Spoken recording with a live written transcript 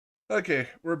Okay,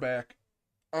 we're back.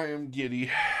 I am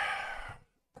giddy.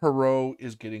 Perot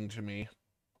is getting to me,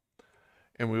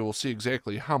 and we will see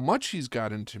exactly how much he's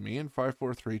gotten to me in 5,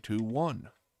 4, 3, 2, 1.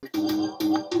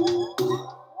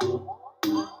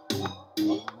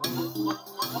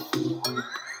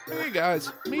 Hey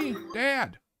guys, me,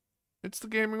 Dad. It's the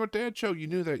Gaming with Dad show. You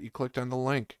knew that. You clicked on the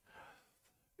link.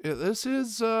 This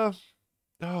is, oh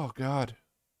God.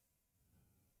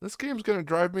 This game's gonna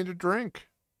drive me to drink.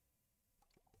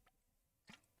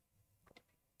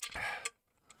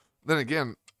 Then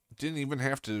again, didn't even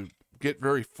have to get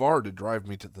very far to drive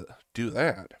me to do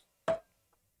that.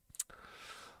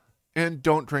 And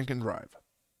don't drink and drive.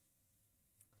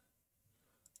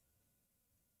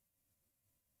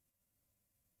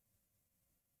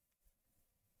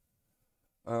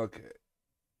 Okay.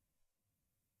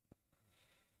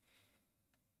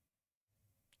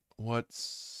 What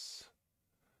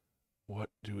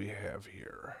do we have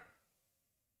here?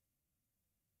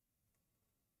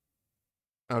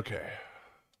 Okay.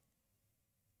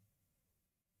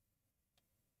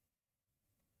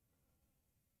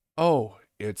 Oh,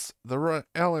 it's the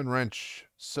Allen wrench.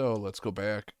 So let's go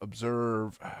back.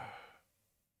 Observe.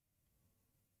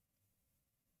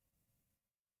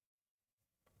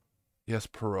 Yes,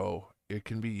 Perot. It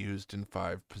can be used in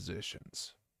 5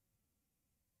 positions.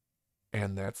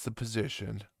 And that's the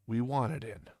position we want it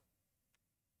in.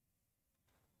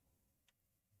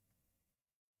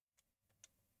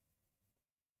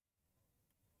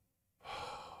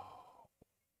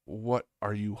 What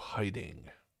are you hiding?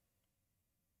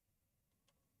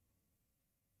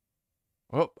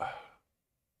 Oh.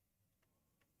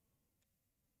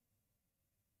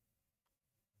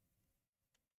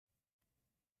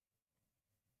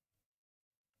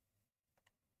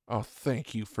 Oh,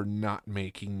 thank you for not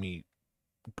making me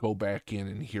go back in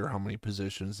and hear how many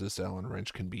positions this Allen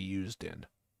wrench can be used in.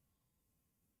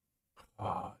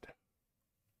 God.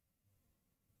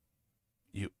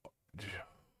 You.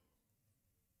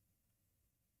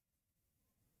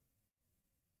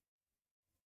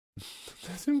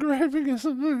 This engraving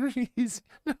isn't easy.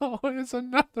 No, it's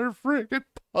another friggin'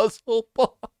 puzzle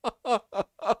box.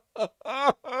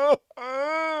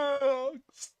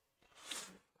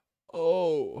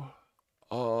 Oh.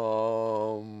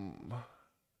 Um.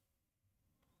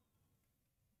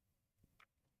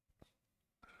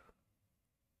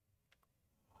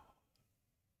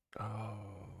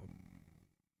 Um.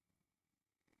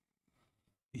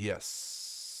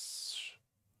 Yes.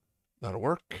 That'll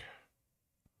work.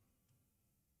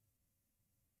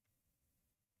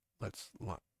 Let's.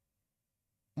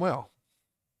 Well,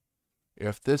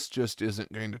 if this just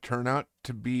isn't going to turn out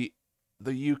to be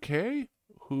the UK,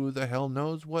 who the hell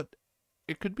knows what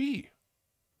it could be?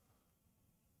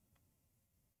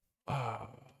 Uh,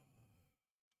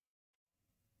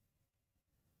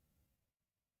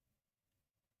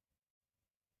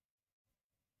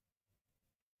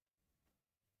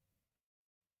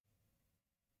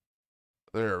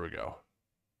 there we go.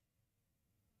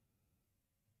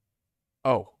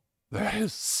 Oh, that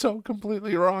is so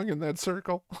completely wrong in that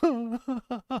circle.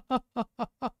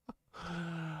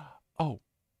 Oh,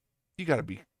 you gotta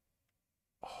be.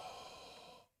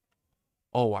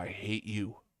 Oh, I hate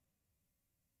you.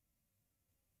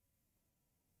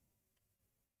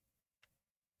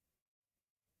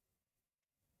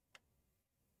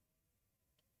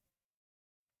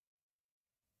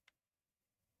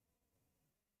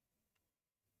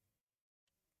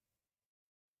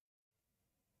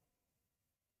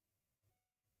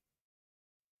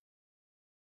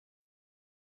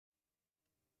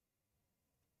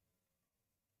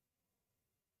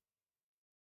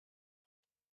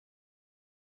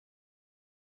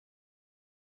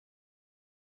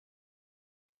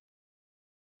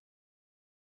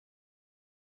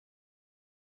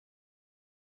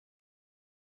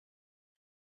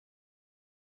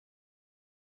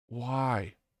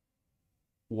 Why?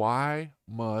 Why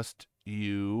must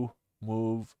you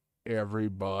move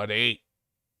everybody?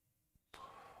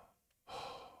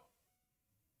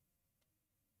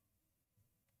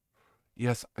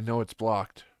 Yes, I know it's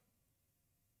blocked.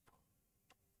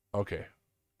 Okay,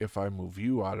 if I move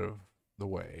you out of the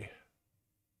way.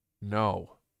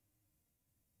 No,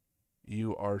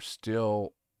 you are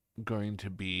still going to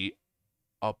be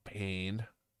a pain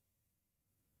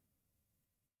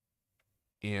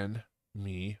in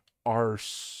me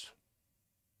arse.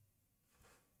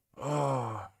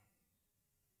 Oh,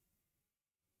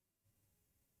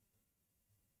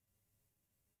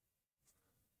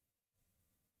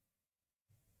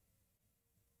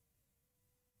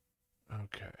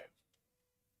 okay.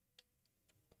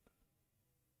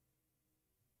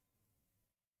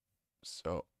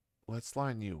 So Let's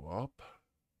line you up.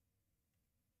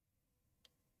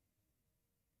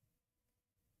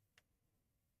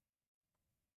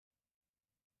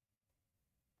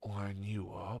 Line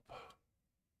you up.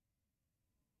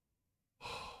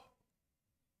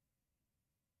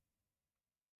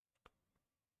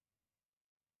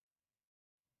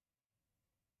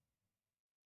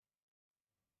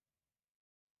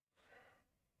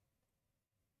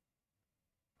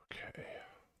 Okay.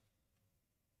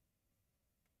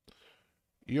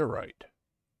 You're right.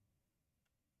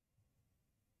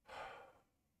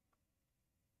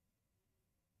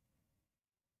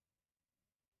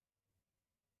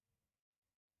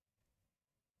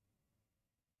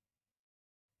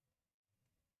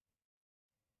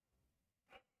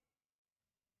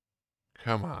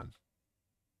 Come on.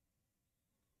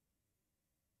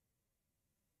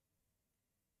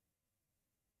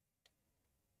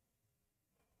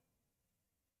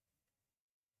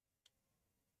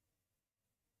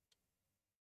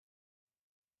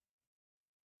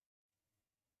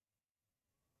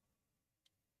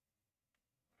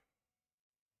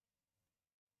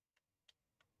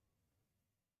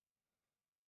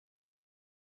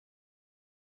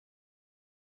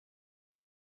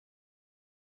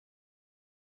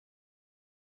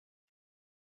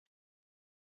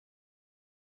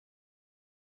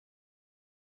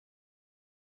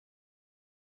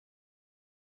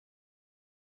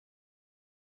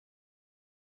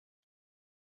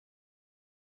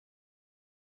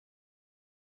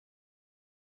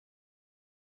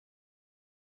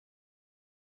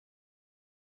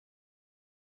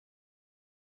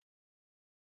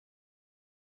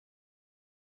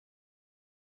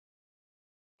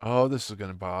 Oh, this is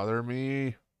going to bother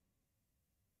me.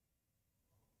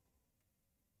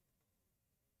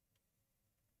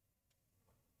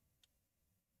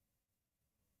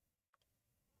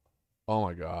 Oh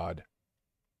my God.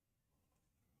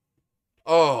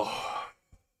 Oh,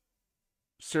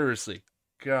 seriously.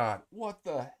 God, what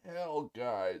the hell,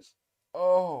 guys?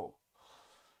 Oh,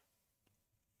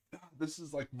 this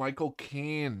is like Michael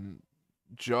Caine,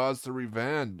 Jaws the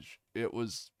Revenge. It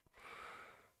was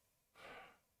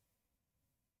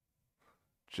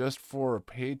just for a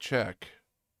paycheck.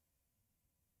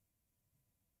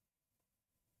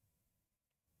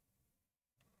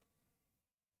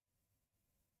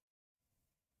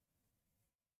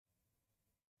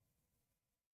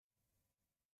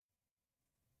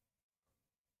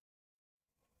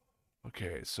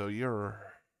 Okay, so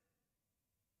you're...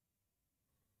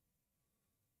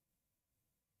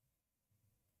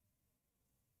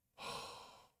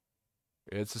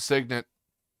 It's a Signet.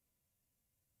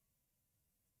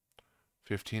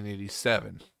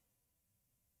 1587.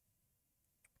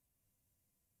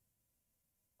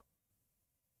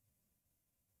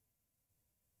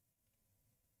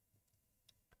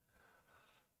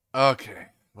 Okay,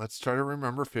 let's try to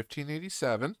remember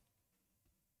 1587.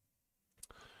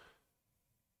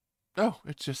 Oh,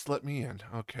 it just let me in.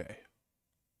 Okay.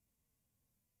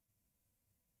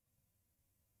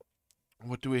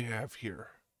 What do we have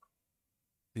here?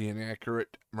 The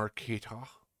inaccurate Marqueta.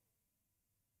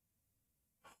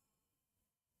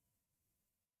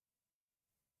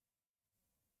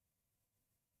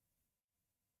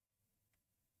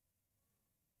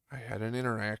 I had an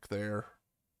interact there.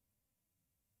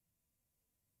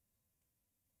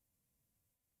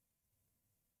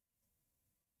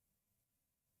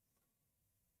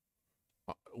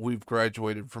 We've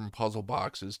graduated from puzzle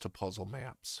boxes to puzzle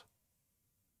maps.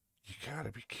 You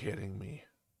gotta be kidding me.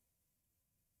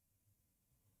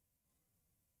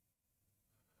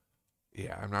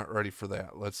 Yeah, I'm not ready for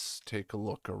that. Let's take a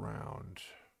look around.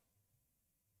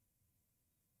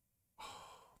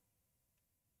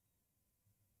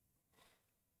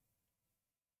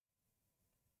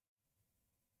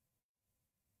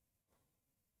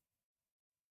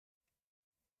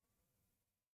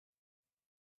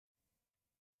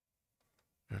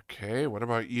 Okay, what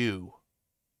about you?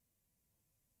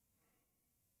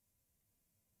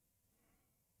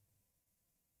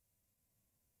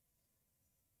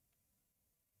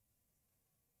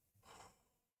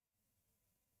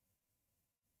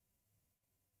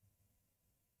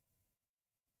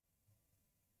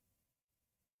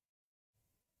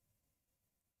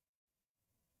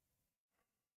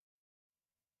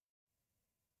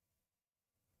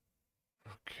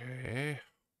 Okay.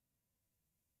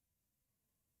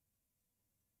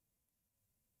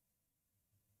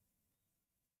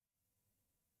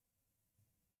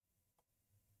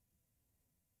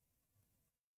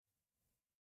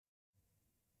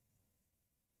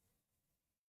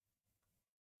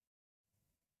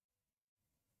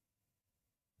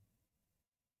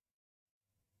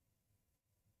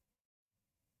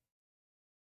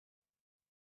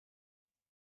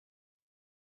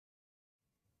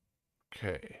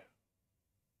 Okay.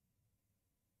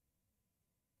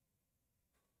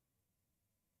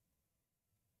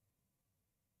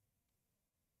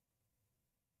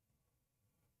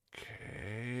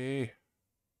 Okay.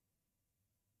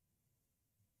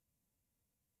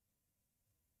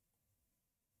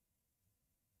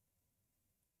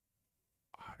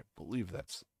 I believe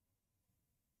that's...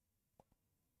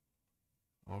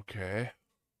 Okay.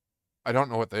 I don't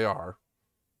know what they are.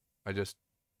 I just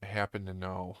happen to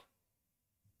know.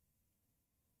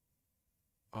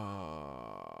 I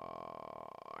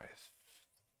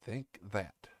think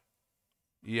that.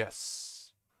 Yes.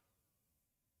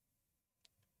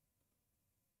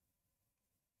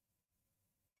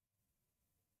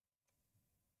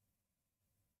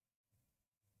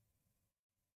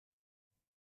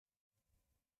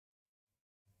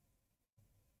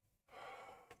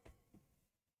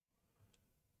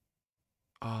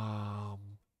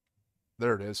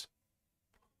 There it is.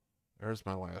 There's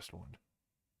my last one.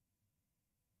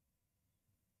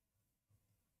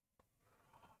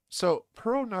 So,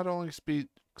 Perot not only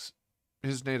speaks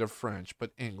his native French,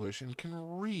 but English and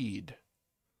can read.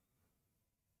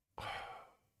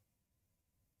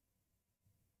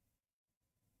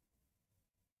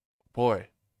 Boy,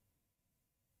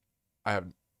 I have...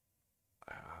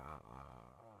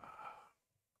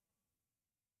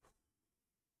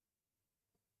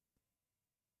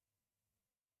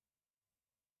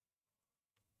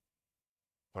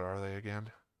 what are they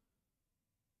again?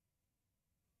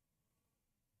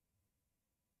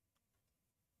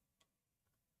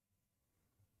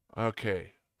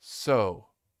 Okay, so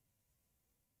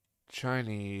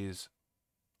Chinese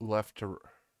left to...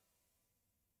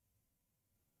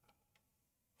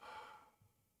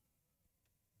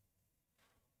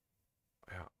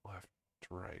 yeah, left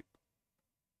to right.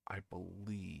 I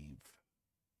believe.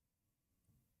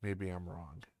 Maybe I'm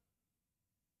wrong.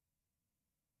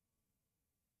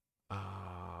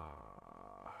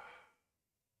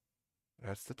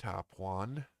 That's the top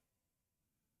one.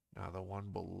 Now the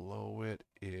one below it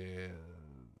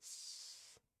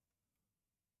is...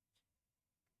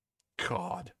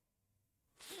 God.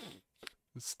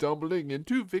 Stumbling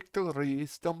into victory,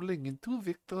 stumbling into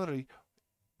victory.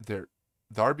 There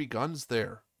be guns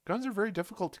there. Guns are very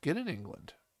difficult to get in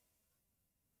England.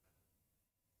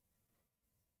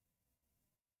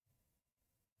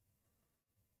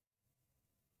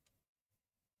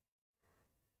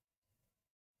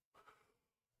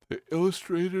 The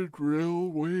Illustrated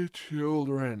Railway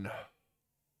Children.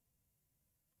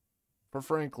 For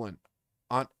Franklin,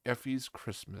 Aunt Effie's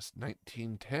Christmas,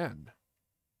 1910.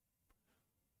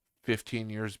 15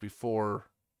 years before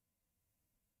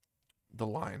The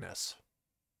Lioness.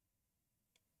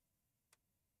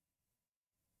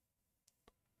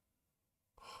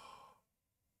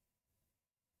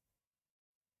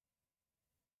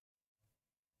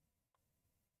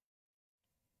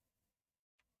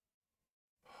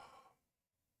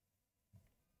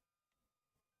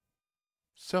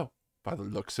 So, by the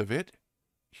looks of it,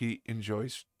 he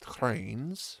enjoys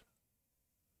trains.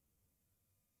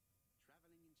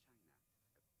 Traveling in China,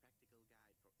 a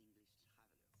practical guide for English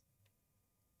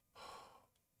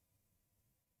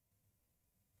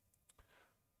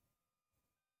travelers.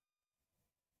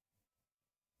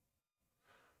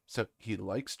 So he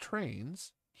likes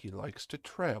trains. He likes to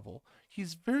travel.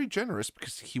 He's very generous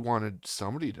because he wanted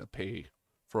somebody to pay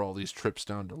for all these trips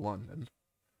down to London.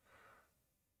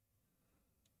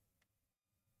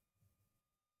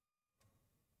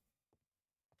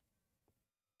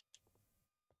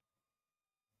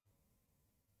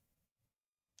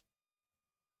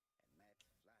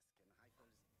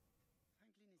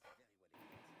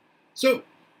 So,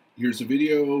 here's a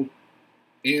video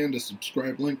and a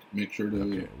subscribe link. Make sure to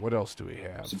Okay, what else do we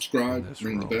have? subscribe,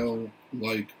 ring the bell,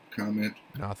 like, comment.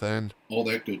 Nothing. All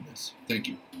that goodness. Thank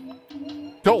you.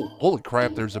 Oh, holy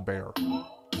crap, there's a bear.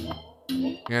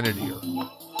 And a deer.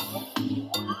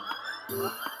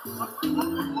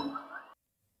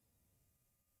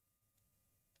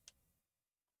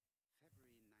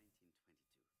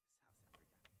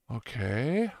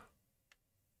 Okay.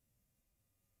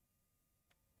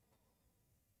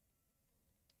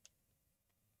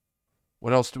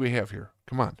 What else do we have here?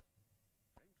 Come on.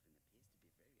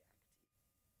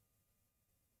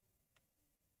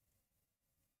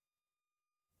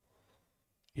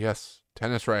 Yes,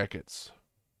 tennis rackets.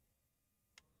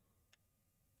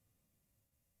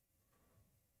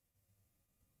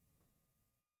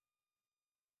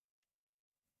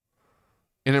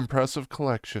 An impressive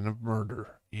collection of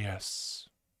murder. Yes.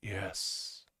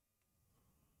 Yes.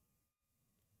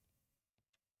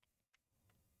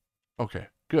 Okay,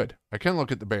 good. I can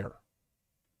look at the bear.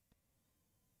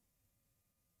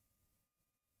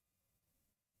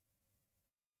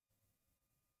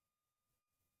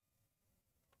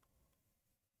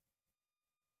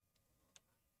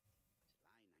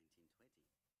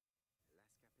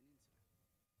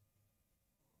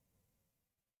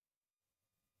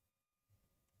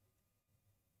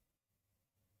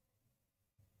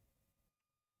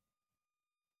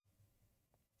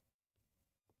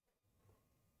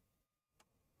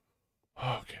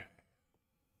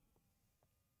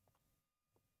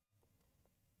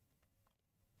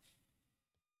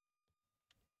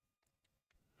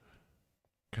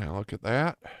 look at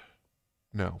that.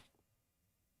 No.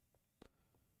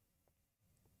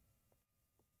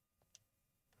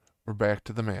 We're back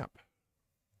to the map.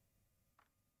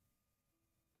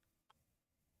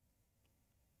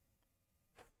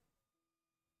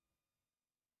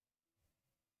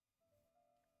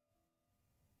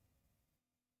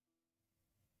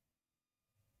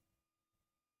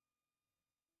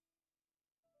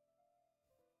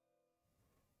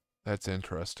 That's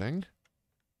interesting.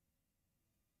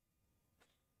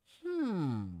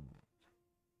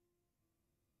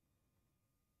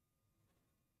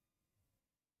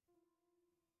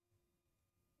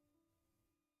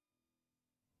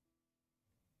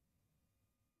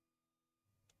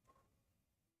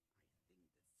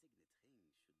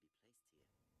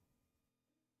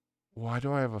 Why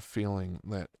do I have a feeling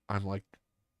that I'm like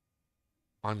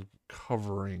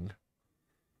uncovering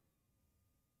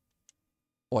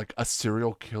like a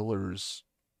serial killer's...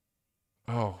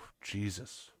 Oh,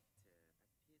 Jesus.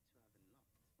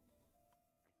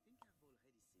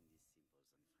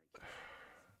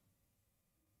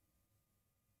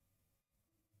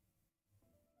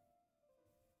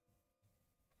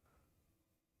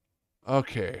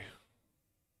 Okay.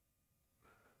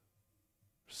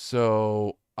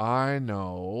 So I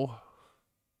know.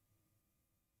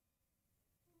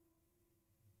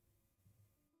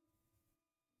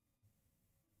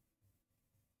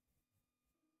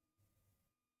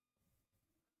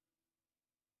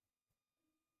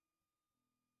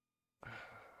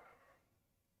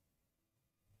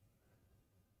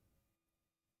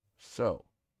 So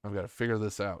I've got to figure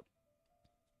this out.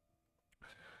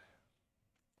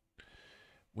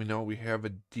 We know we have a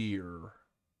deer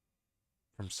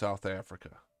from South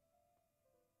Africa.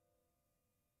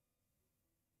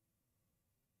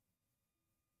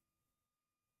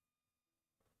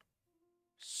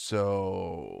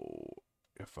 So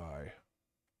if I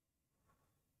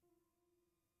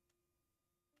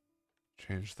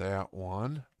change that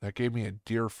one, that gave me a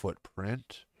deer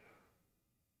footprint.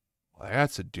 Well,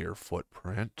 that's a deer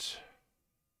footprint.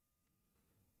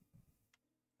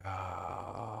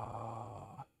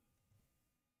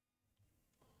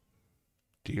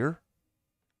 Deer?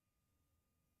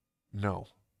 No.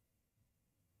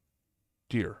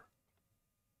 Deer.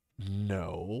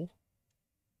 No.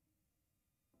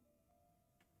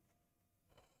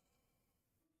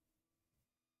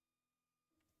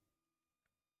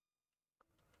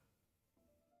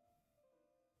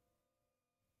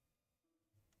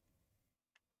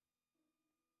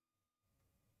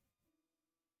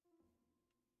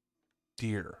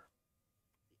 Deer.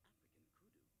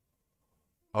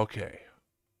 Okay.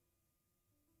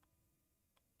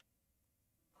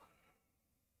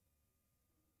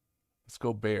 Let's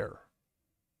go bear.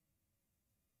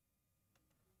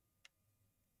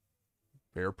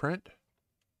 Bear print?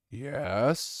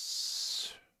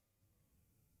 Yes.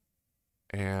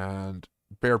 And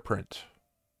bear print.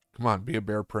 Come on, be a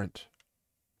bear print.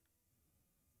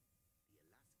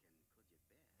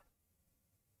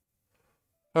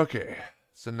 Okay,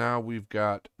 so now we've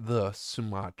got the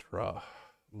Sumatra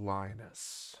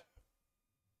lioness.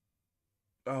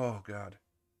 Oh, God.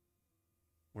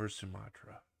 Where's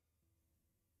Sumatra?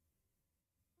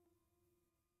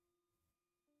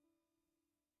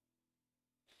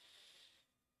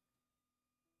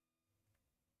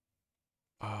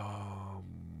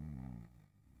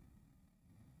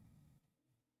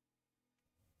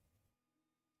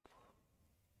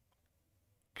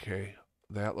 Okay,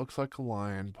 that looks like a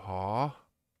lion paw.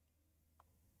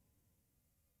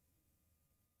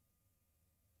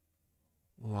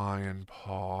 Lion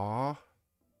paw.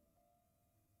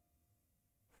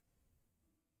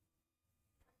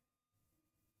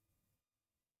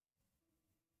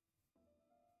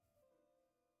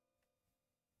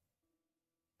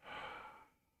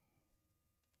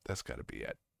 That's got to be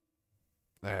it.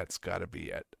 That's got to be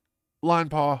it. Lion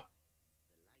paw.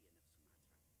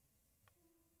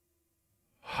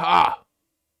 Ha!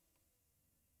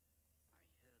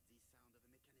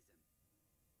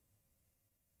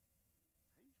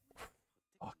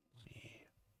 Fuck me.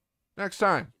 Next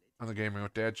time on the Gaming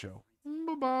with Dad show.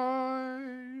 Bye-bye.